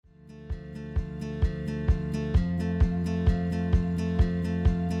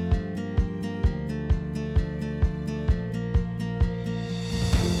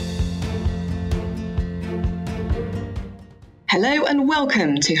Hello and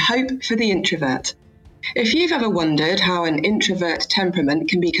welcome to Hope for the Introvert. If you've ever wondered how an introvert temperament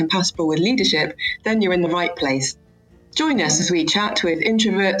can be compatible with leadership, then you're in the right place. Join us as we chat with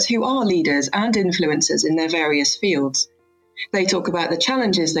introverts who are leaders and influencers in their various fields. They talk about the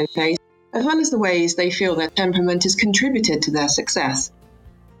challenges they face, as well as the ways they feel their temperament has contributed to their success.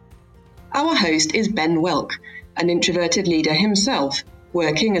 Our host is Ben Welk, an introverted leader himself,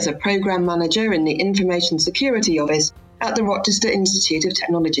 working as a program manager in the Information Security Office at the Rochester Institute of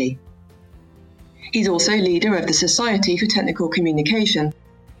Technology. He's also leader of the Society for Technical Communication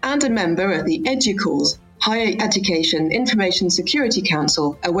and a member of the EDUCAUSE Higher Education Information Security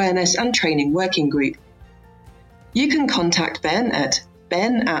Council Awareness and Training Working Group. You can contact Ben at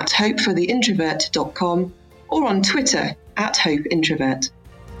ben@hopefortheintrovert.com or on Twitter @HopeIntrovert.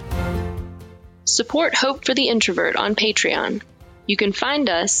 Support Hope for the Introvert on Patreon. You can find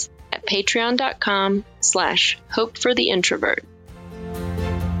us at patreon.com/hopefortheintrovert.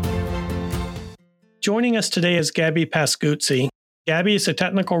 Joining us today is Gabby Pascuzzi. Gabby is a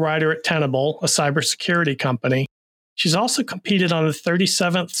technical writer at Tenable, a cybersecurity company. She's also competed on the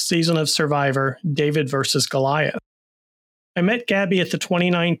 37th season of Survivor, David vs. Goliath. I met Gabby at the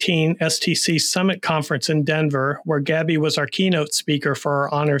 2019 STC Summit Conference in Denver, where Gabby was our keynote speaker for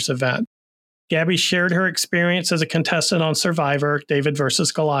our honors event. Gabby shared her experience as a contestant on Survivor, David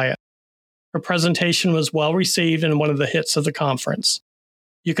vs. Goliath. Her presentation was well received and one of the hits of the conference.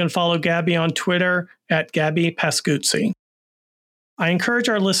 You can follow Gabby on Twitter at Gabby Pascuzzi. I encourage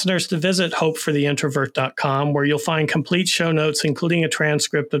our listeners to visit hopefortheintrovert.com, where you'll find complete show notes, including a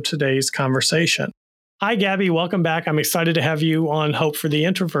transcript of today's conversation. Hi, Gabby. Welcome back. I'm excited to have you on Hope for the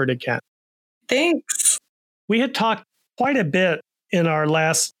Introvert again. Thanks. We had talked quite a bit in our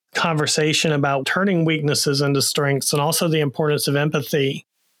last conversation about turning weaknesses into strengths and also the importance of empathy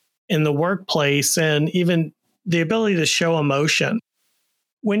in the workplace and even the ability to show emotion.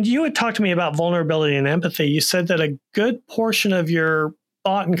 When you had talked to me about vulnerability and empathy, you said that a good portion of your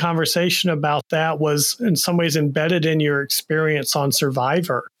thought and conversation about that was in some ways embedded in your experience on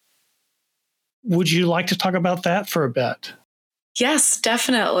Survivor. Would you like to talk about that for a bit? Yes,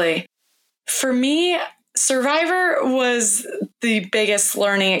 definitely. For me, Survivor was the biggest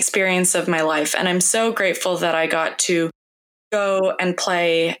learning experience of my life, and I'm so grateful that I got to go and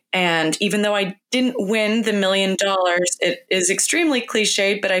play. And even though I didn't win the $1 million, it is extremely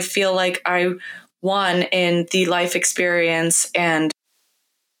cliched, but I feel like I won in the life experience and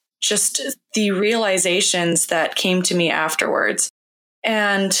just the realizations that came to me afterwards.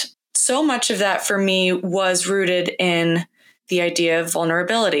 And so much of that for me was rooted in the idea of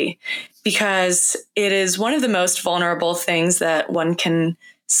vulnerability, because it is one of the most vulnerable things that one can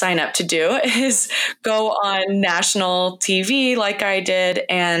sign up to do is go on national TV like I did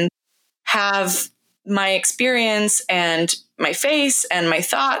and have my experience and my face and my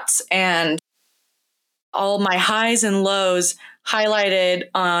thoughts and all my highs and lows highlighted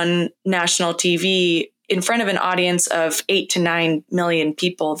on national TV in front of an audience of 8 to 9 million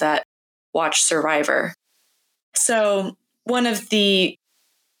people that watch Survivor. So one of the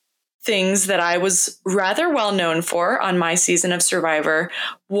things that I was rather well known for on my season of Survivor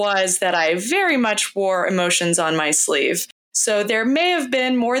was that I very much wore emotions on my sleeve. So there may have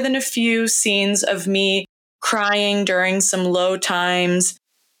been more than a few scenes of me crying during some low times,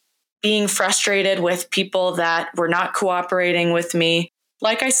 being frustrated with people that were not cooperating with me.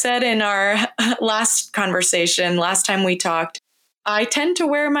 Like I said in our last conversation, last time we talked, I tend to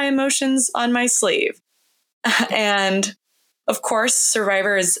wear my emotions on my sleeve. And of course,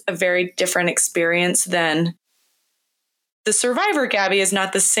 Survivor is a very different experience than the Survivor Gabby is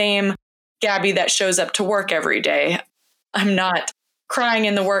not the same Gabby that shows up to work every day. I'm not crying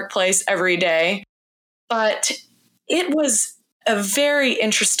in the workplace every day, but it was a very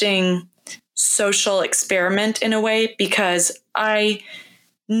interesting social experiment in a way, because I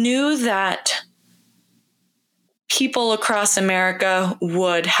knew that people across America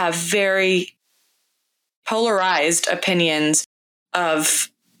would have very polarized opinions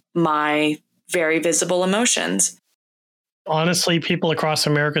of my very visible emotions. Honestly, people across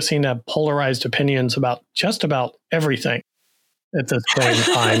America seem to have polarized opinions about just about everything at this point in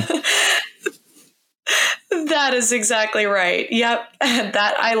time. That is exactly right. Yep.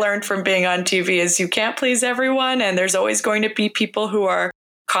 That I learned from being on TV is you can't please everyone, and there's always going to be people who are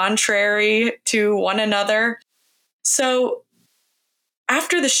contrary to one another. So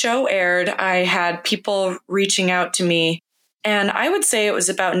after the show aired, I had people reaching out to me, and I would say it was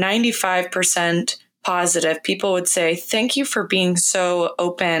about 95% positive. People would say, thank you for being so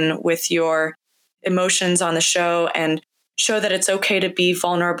open with your emotions on the show and show that it's okay to be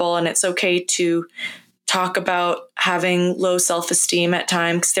vulnerable and it's okay to talk about having low self-esteem at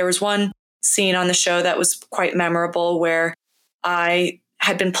times. There was one scene on the show that was quite memorable where I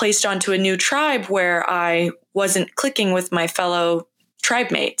had been placed onto a new tribe where I wasn't clicking with my fellow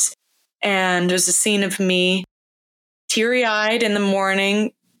tribe mates. And there's a scene of me teary-eyed in the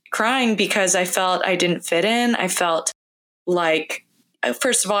morning crying because I felt I didn't fit in. I felt like,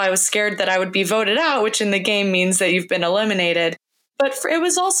 first of all, I was scared that I would be voted out, which in the game means that you've been eliminated. But it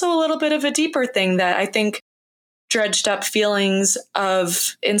was also a little bit of a deeper thing that I think dredged up feelings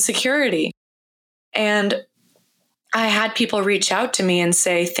of insecurity. And I had people reach out to me and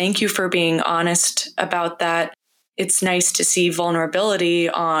say, thank you for being honest about that. It's nice to see vulnerability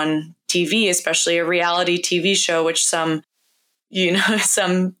on TV, especially a reality TV show, which sometimes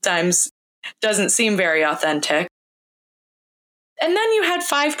doesn't seem very authentic. And then you had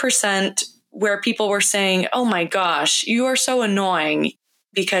 5% where people were saying, oh my gosh, you are so annoying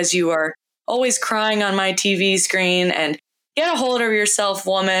because you are always crying on my TV screen, and get a hold of yourself,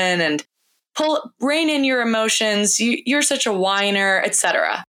 woman, and rein in your emotions. You're such a whiner,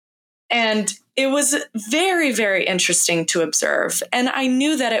 etc. And it was very, very interesting to observe. And I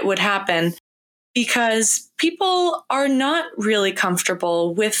knew that it would happen because people are not really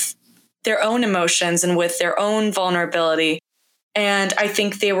comfortable with their own emotions and with their own vulnerability. And I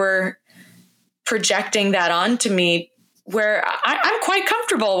think they were projecting that onto me, where I'm quite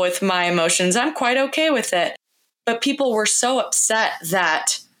comfortable with my emotions. I'm quite okay with it. But people were so upset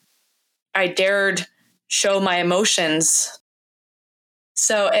that I dared show my emotions.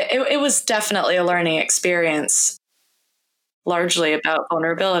 So it was definitely a learning experience, largely about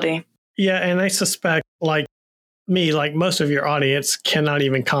vulnerability. Yeah, and I suspect, like me, like most of your audience, cannot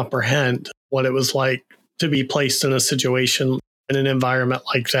even comprehend what it was like to be placed in a situation, in an environment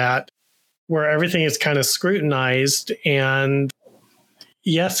like that, where everything is kind of scrutinized. And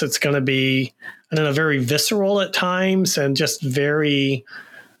yes, it's going to be, I don't know, very visceral at times, and just very,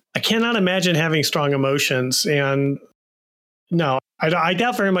 I cannot imagine having strong emotions. And no, I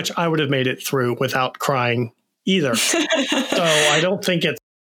doubt very much I would have made it through without crying either. So I don't think it's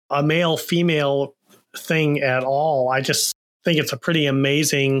a male female thing at all. I just think it's a pretty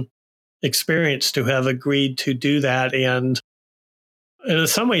amazing experience to have agreed to do that, and in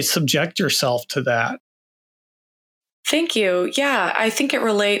some ways subject yourself to that. Thank you. Yeah, I think it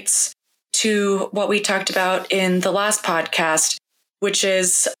relates to what we talked about in the last podcast, which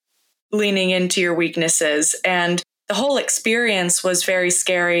is leaning into your weaknesses. And the whole experience was very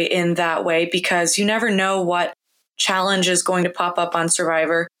scary in that way, because you never know what challenge is going to pop up on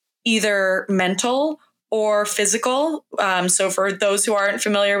Survivor, either mental or physical. So for those who aren't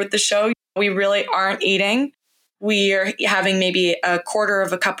familiar with the show, we really aren't eating. We are having maybe a quarter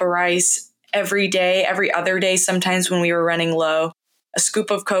of a cup of rice every day, every other day, sometimes when we were running low, a scoop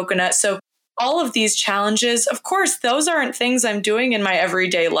of coconut. So all of these challenges, of course, those aren't things I'm doing in my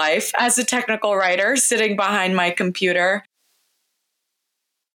everyday life as a technical writer sitting behind my computer.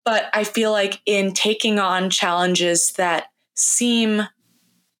 But I feel like in taking on challenges that seem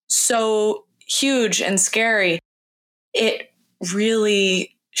so huge and scary, it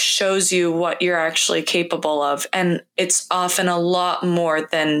really shows you what you're actually capable of. And it's often a lot more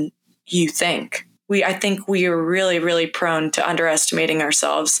than you think. I think we are really, really prone to underestimating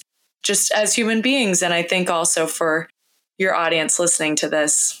ourselves just as human beings. And I think also for your audience listening to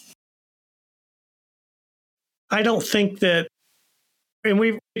this. I don't think that, and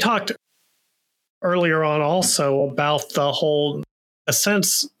we talked earlier on also about the whole, in a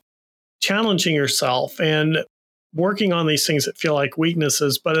sense, challenging yourself and working on these things that feel like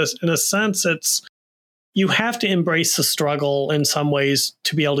weaknesses. But in a sense, you have to embrace the struggle in some ways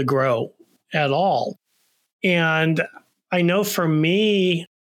to be able to grow at all. And I know for me,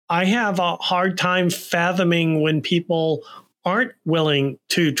 I have a hard time fathoming when people aren't willing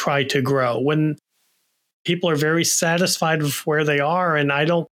to try to grow, when people are very satisfied with where they are. And I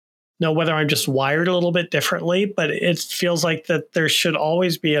don't know whether I'm just wired a little bit differently, but it feels like that there should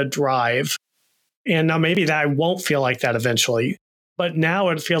always be a drive. And now maybe that I won't feel like that eventually, but now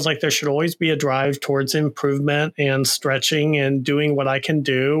it feels like there should always be a drive towards improvement and stretching and doing what I can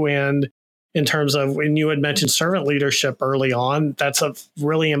do. And in terms of, when you had mentioned servant leadership early on, that's a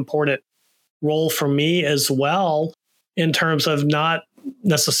really important role for me as well, in terms of not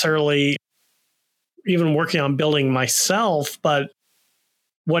necessarily even working on building myself, but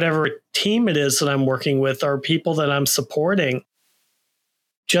whatever team it is that I'm working with or people that I'm supporting,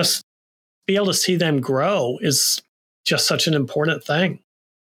 just be able to see them grow is just such an important thing.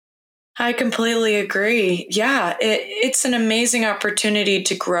 I completely agree. Yeah, it's an amazing opportunity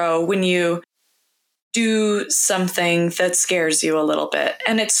to grow when you do something that scares you a little bit.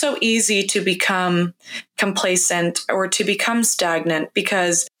 And it's so easy to become complacent or to become stagnant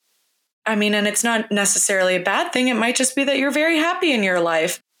because, and it's not necessarily a bad thing. It might just be that you're very happy in your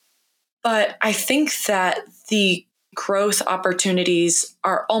life. But I think that the growth opportunities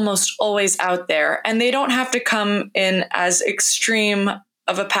are almost always out there, and they don't have to come in as extreme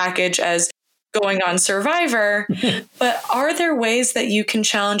of a package as going on Survivor, but are there ways that you can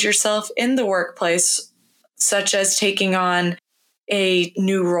challenge yourself in the workplace, such as taking on a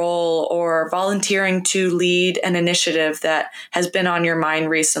new role or volunteering to lead an initiative that has been on your mind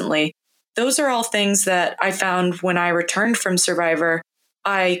recently? Those are all things that I found when I returned from Survivor.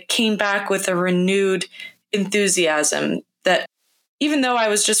 I came back with a renewed enthusiasm that even though I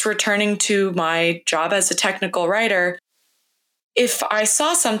was just returning to my job as a technical writer, if I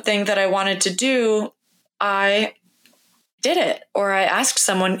saw something that I wanted to do, I did it. Or I asked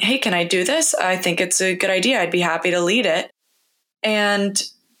someone, hey, can I do this? I think it's a good idea. I'd be happy to lead it. And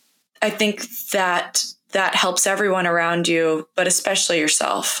I think that helps everyone around you, but especially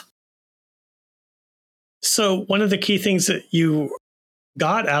yourself. So one of the key things that you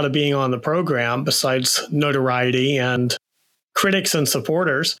got out of being on the program, besides notoriety and critics and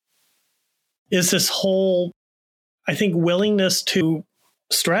supporters, is this whole, I think, willingness to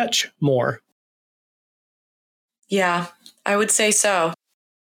stretch more. Yeah, I would say so.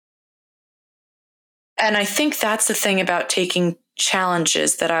 And I think that's the thing about taking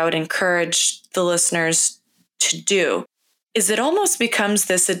challenges that I would encourage the listeners to do, is it almost becomes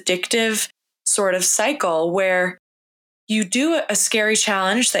this addictive sort of cycle where you do a scary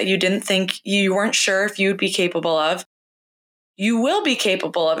challenge that you didn't think, you weren't sure if you'd be capable of. You will be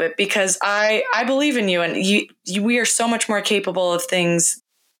capable of it because I believe in you, and we are so much more capable of things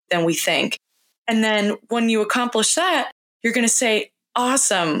than we think. And then when you accomplish that, you're going to say,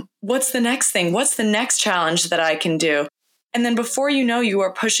 awesome, what's the next thing? What's the next challenge that I can do? And then before you know, you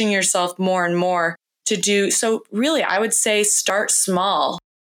are pushing yourself more and more to do. So really, I would say start small.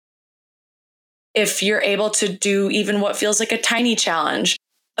 If you're able to do even what feels like a tiny challenge,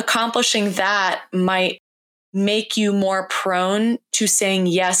 accomplishing that might make you more prone to saying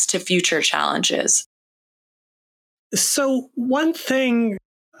yes to future challenges. So one thing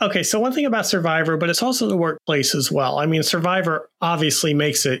about Survivor, but it's also the workplace as well. Survivor obviously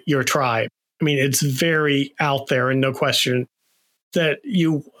makes it your tribe. It's very out there, and no question that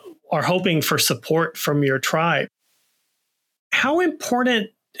you are hoping for support from your tribe. How important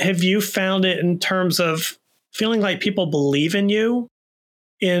have you found it in terms of feeling like people believe in you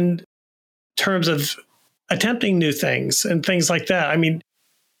in terms of attempting new things and things like that?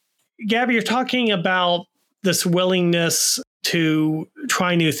 Gabby, you're talking about this willingness to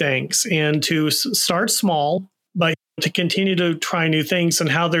try new things and to start small, but to continue to try new things, and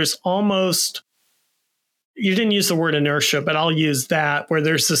how there's almost, you didn't use the word inertia, but I'll use that, where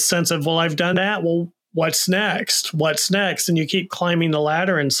there's this sense of, well, I've done that. Well, what's next? What's next? And you keep climbing the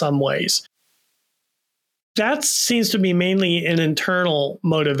ladder in some ways. That seems to be mainly an internal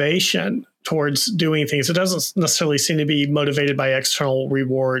motivation towards doing things. It doesn't necessarily seem to be motivated by external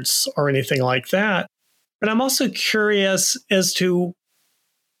rewards or anything like that. But I'm also curious as to,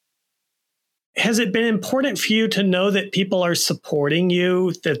 has it been important for you to know that people are supporting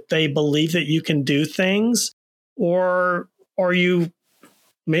you, that they believe that you can do things? Or are you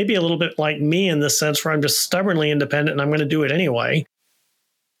maybe a little bit like me in the sense where I'm just stubbornly independent and I'm going to do it anyway?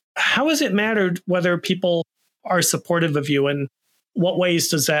 How has it mattered whether people are supportive of you, and what ways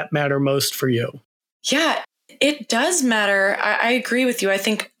does that matter most for you? Yeah, it does matter. I agree with you. I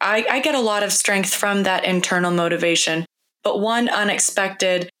think I get a lot of strength from that internal motivation. But one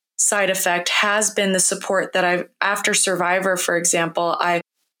unexpected side effect has been the support that after Survivor, for example, I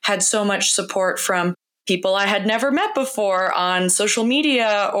had so much support from people I had never met before on social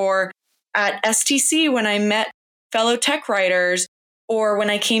media or at STC when I met fellow tech writers, or when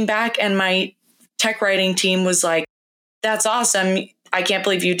I came back and my tech writing team was like, that's awesome. I can't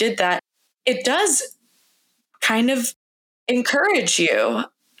believe you did that. It does kind of encourage you.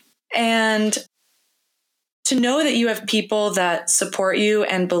 And to know that you have people that support you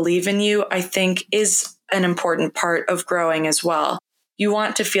and believe in you, I think is an important part of growing as well. You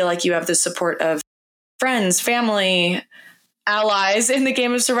want to feel like you have the support of friends, family, allies. In the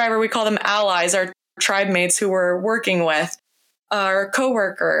game of Survivor, we call them allies, our tribe mates who we're working with, our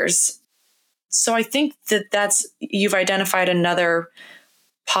coworkers. So I think you've identified another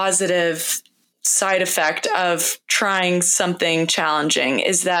positive side effect of trying something challenging,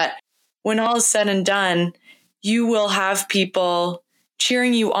 is that when all is said and done, you will have people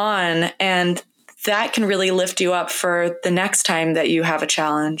cheering you on, and that can really lift you up for the next time that you have a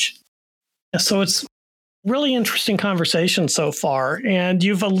challenge. So it's Really interesting conversation so far. And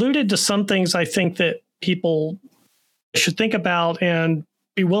you've alluded to some things I think that people should think about and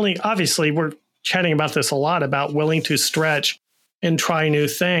be willing. Obviously, we're chatting about this a lot, about willing to stretch and try new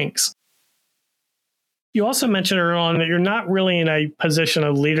things. You also mentioned earlier on that you're not really in a position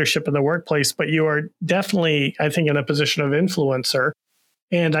of leadership in the workplace, but you are definitely, I think, in a position of influencer.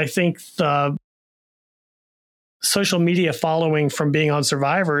 And I think the social media following from being on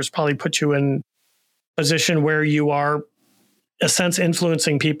Survivors probably put you in a position where you are, in a sense,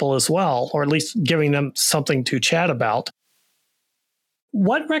 influencing people as well, or at least giving them something to chat about.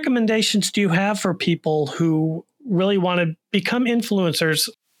 What recommendations do you have for people who really want to become influencers?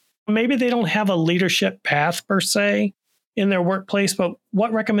 Maybe they don't have a leadership path per se in their workplace, but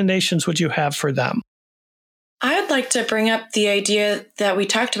what recommendations would you have for them? I'd like to bring up the idea that we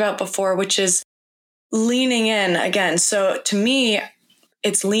talked about before, which is leaning in again. So to me,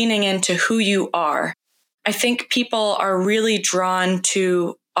 it's leaning into who you are. I think people are really drawn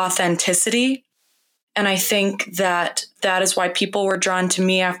to authenticity. And I think that is why people were drawn to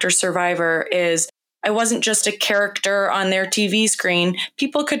me after Survivor. Is I wasn't just a character on their TV screen.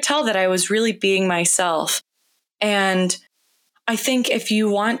 People could tell that I was really being myself. And I think if you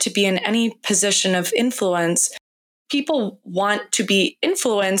want to be in any position of influence, people want to be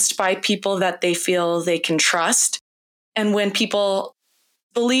influenced by people that they feel they can trust. And when people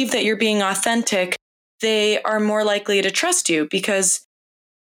believe that you're being authentic, they are more likely to trust you because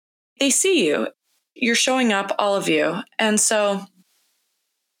they see you. You're showing up, all of you. And so,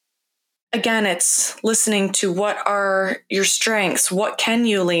 again, it's listening to what are your strengths? What can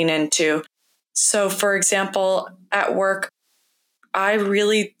you lean into? So, for example, at work, I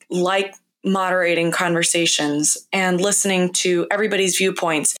really like moderating conversations and listening to everybody's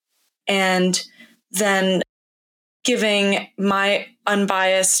viewpoints and then giving my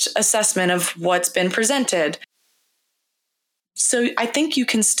unbiased assessment of what's been presented. So I think you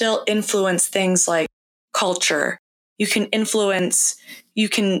can still influence things like culture. You can influence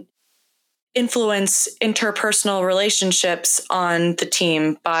interpersonal relationships on the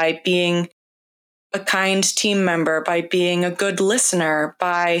team by being a kind team member, by being a good listener,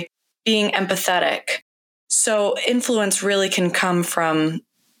 by being empathetic. So influence really can come from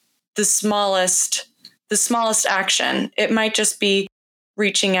the smallest action. It might just be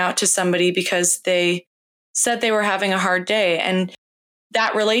reaching out to somebody because they said they were having a hard day. And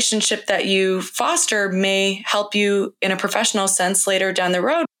that relationship that you foster may help you in a professional sense later down the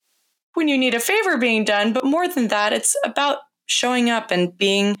road when you need a favor being done. But more than that, it's about showing up and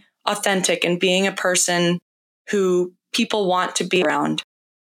being authentic and being a person who people want to be around.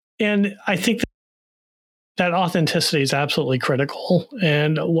 And I think that authenticity is absolutely critical.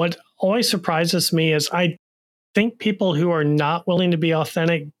 And what always surprises me is I think people who are not willing to be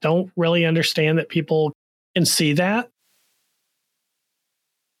authentic don't really understand that people can see that.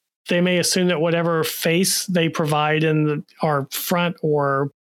 They may assume that whatever face they provide in our front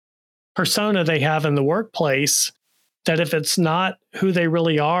or persona they have in the workplace, that if it's not who they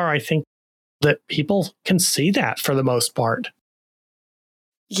really are, I think that people can see that for the most part.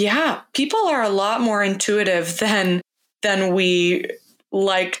 Yeah, people are a lot more intuitive than we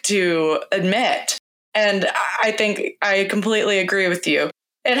like to admit. And I think I completely agree with you.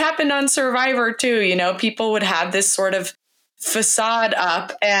 It happened on Survivor too. You know, people would have this sort of facade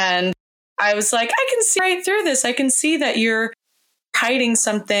up and I was like, I can see right through this. I can see that you're hiding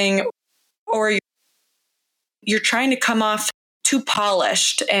something or you're trying to come off too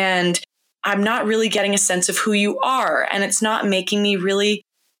polished and I'm not really getting a sense of who you are. And it's not making me really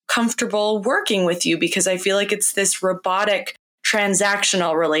comfortable working with you because I feel like it's this robotic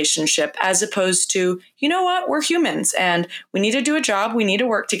transactional relationship as opposed to, you know what, we're humans and we need to do a job. We need to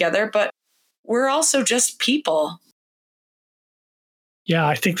work together, but we're also just people. Yeah,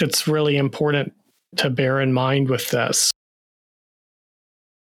 I think that's really important to bear in mind with this.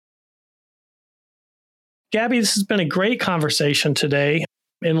 Gabby, this has been a great conversation today.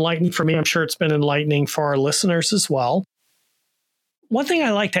 Enlightening for me. I'm sure it's been enlightening for our listeners as well. One thing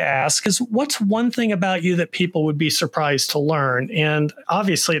I like to ask is, what's one thing about you that people would be surprised to learn? And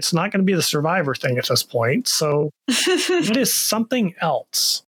obviously, it's not going to be the Survivor thing at this point. So what is something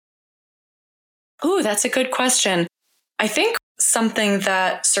else? Ooh, that's a good question. I think something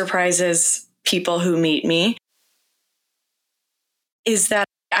that surprises people who meet me is that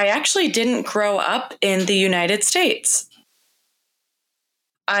I actually didn't grow up in the United States.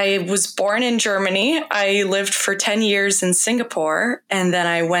 I was born in Germany. I lived for 10 years in Singapore, and then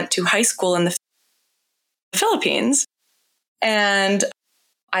I went to high school in the Philippines. And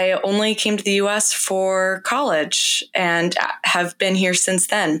I only came to the US for college and have been here since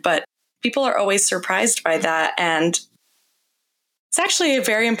then. But people are always surprised by that. And it's actually a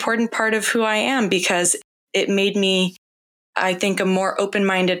very important part of who I am, because it made me, I think, a more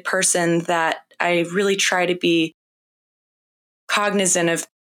open-minded person, that I really try to be cognizant of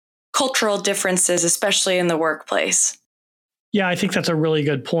cultural differences, especially in the workplace. Yeah, I think that's a really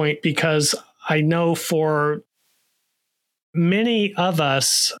good point, because I know for many of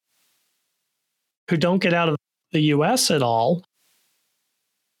us who don't get out of the US at all,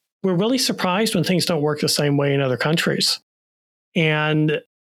 we're really surprised when things don't work the same way in other countries and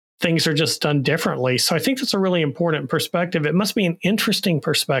things are just done differently. So I think that's a really important perspective. It must be an interesting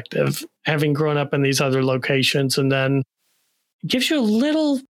perspective, having grown up in these other locations, and then it gives you a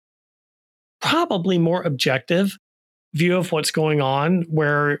little, probably more objective view of what's going on,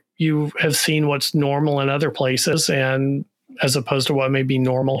 where you have seen what's normal in other places, and as opposed to what may be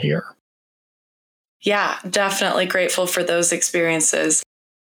normal here. Yeah, definitely grateful for those experiences.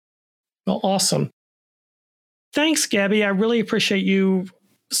 Well, awesome. Thanks, Gabby. I really appreciate you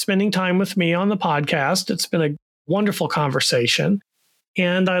spending time with me on the podcast. It's been a wonderful conversation,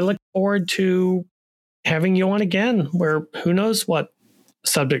 and I look forward to having you on again, where who knows what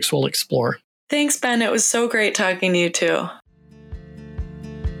subjects we'll explore. Thanks, Ben. It was so great talking to you too.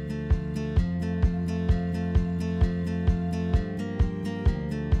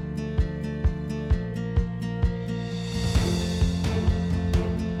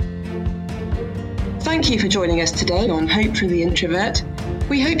 Thank you for joining us today on Hope for the Introvert.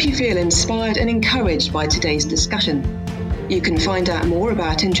 We hope you feel inspired and encouraged by today's discussion. You can find out more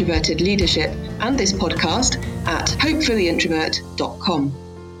about introverted leadership and this podcast at hopefortheintrovert.com.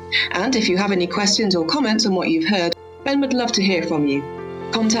 And if you have any questions or comments on what you've heard, Ben would love to hear from you.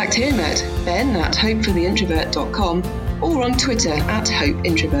 Contact him at ben@hopefortheintrovert.com or on Twitter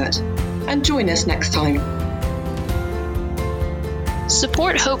 @hopeintrovert. And join us next time.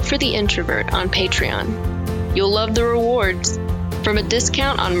 Support Hope for the Introvert on Patreon. You'll love the rewards, from a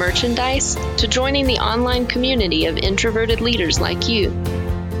discount on merchandise to joining the online community of introverted leaders like you.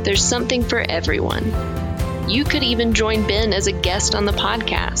 There's something for everyone. You could even join Ben as a guest on the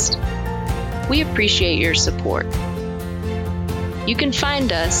podcast. We appreciate your support. You can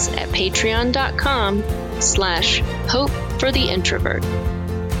find us at patreon.com/hopefortheintrovert.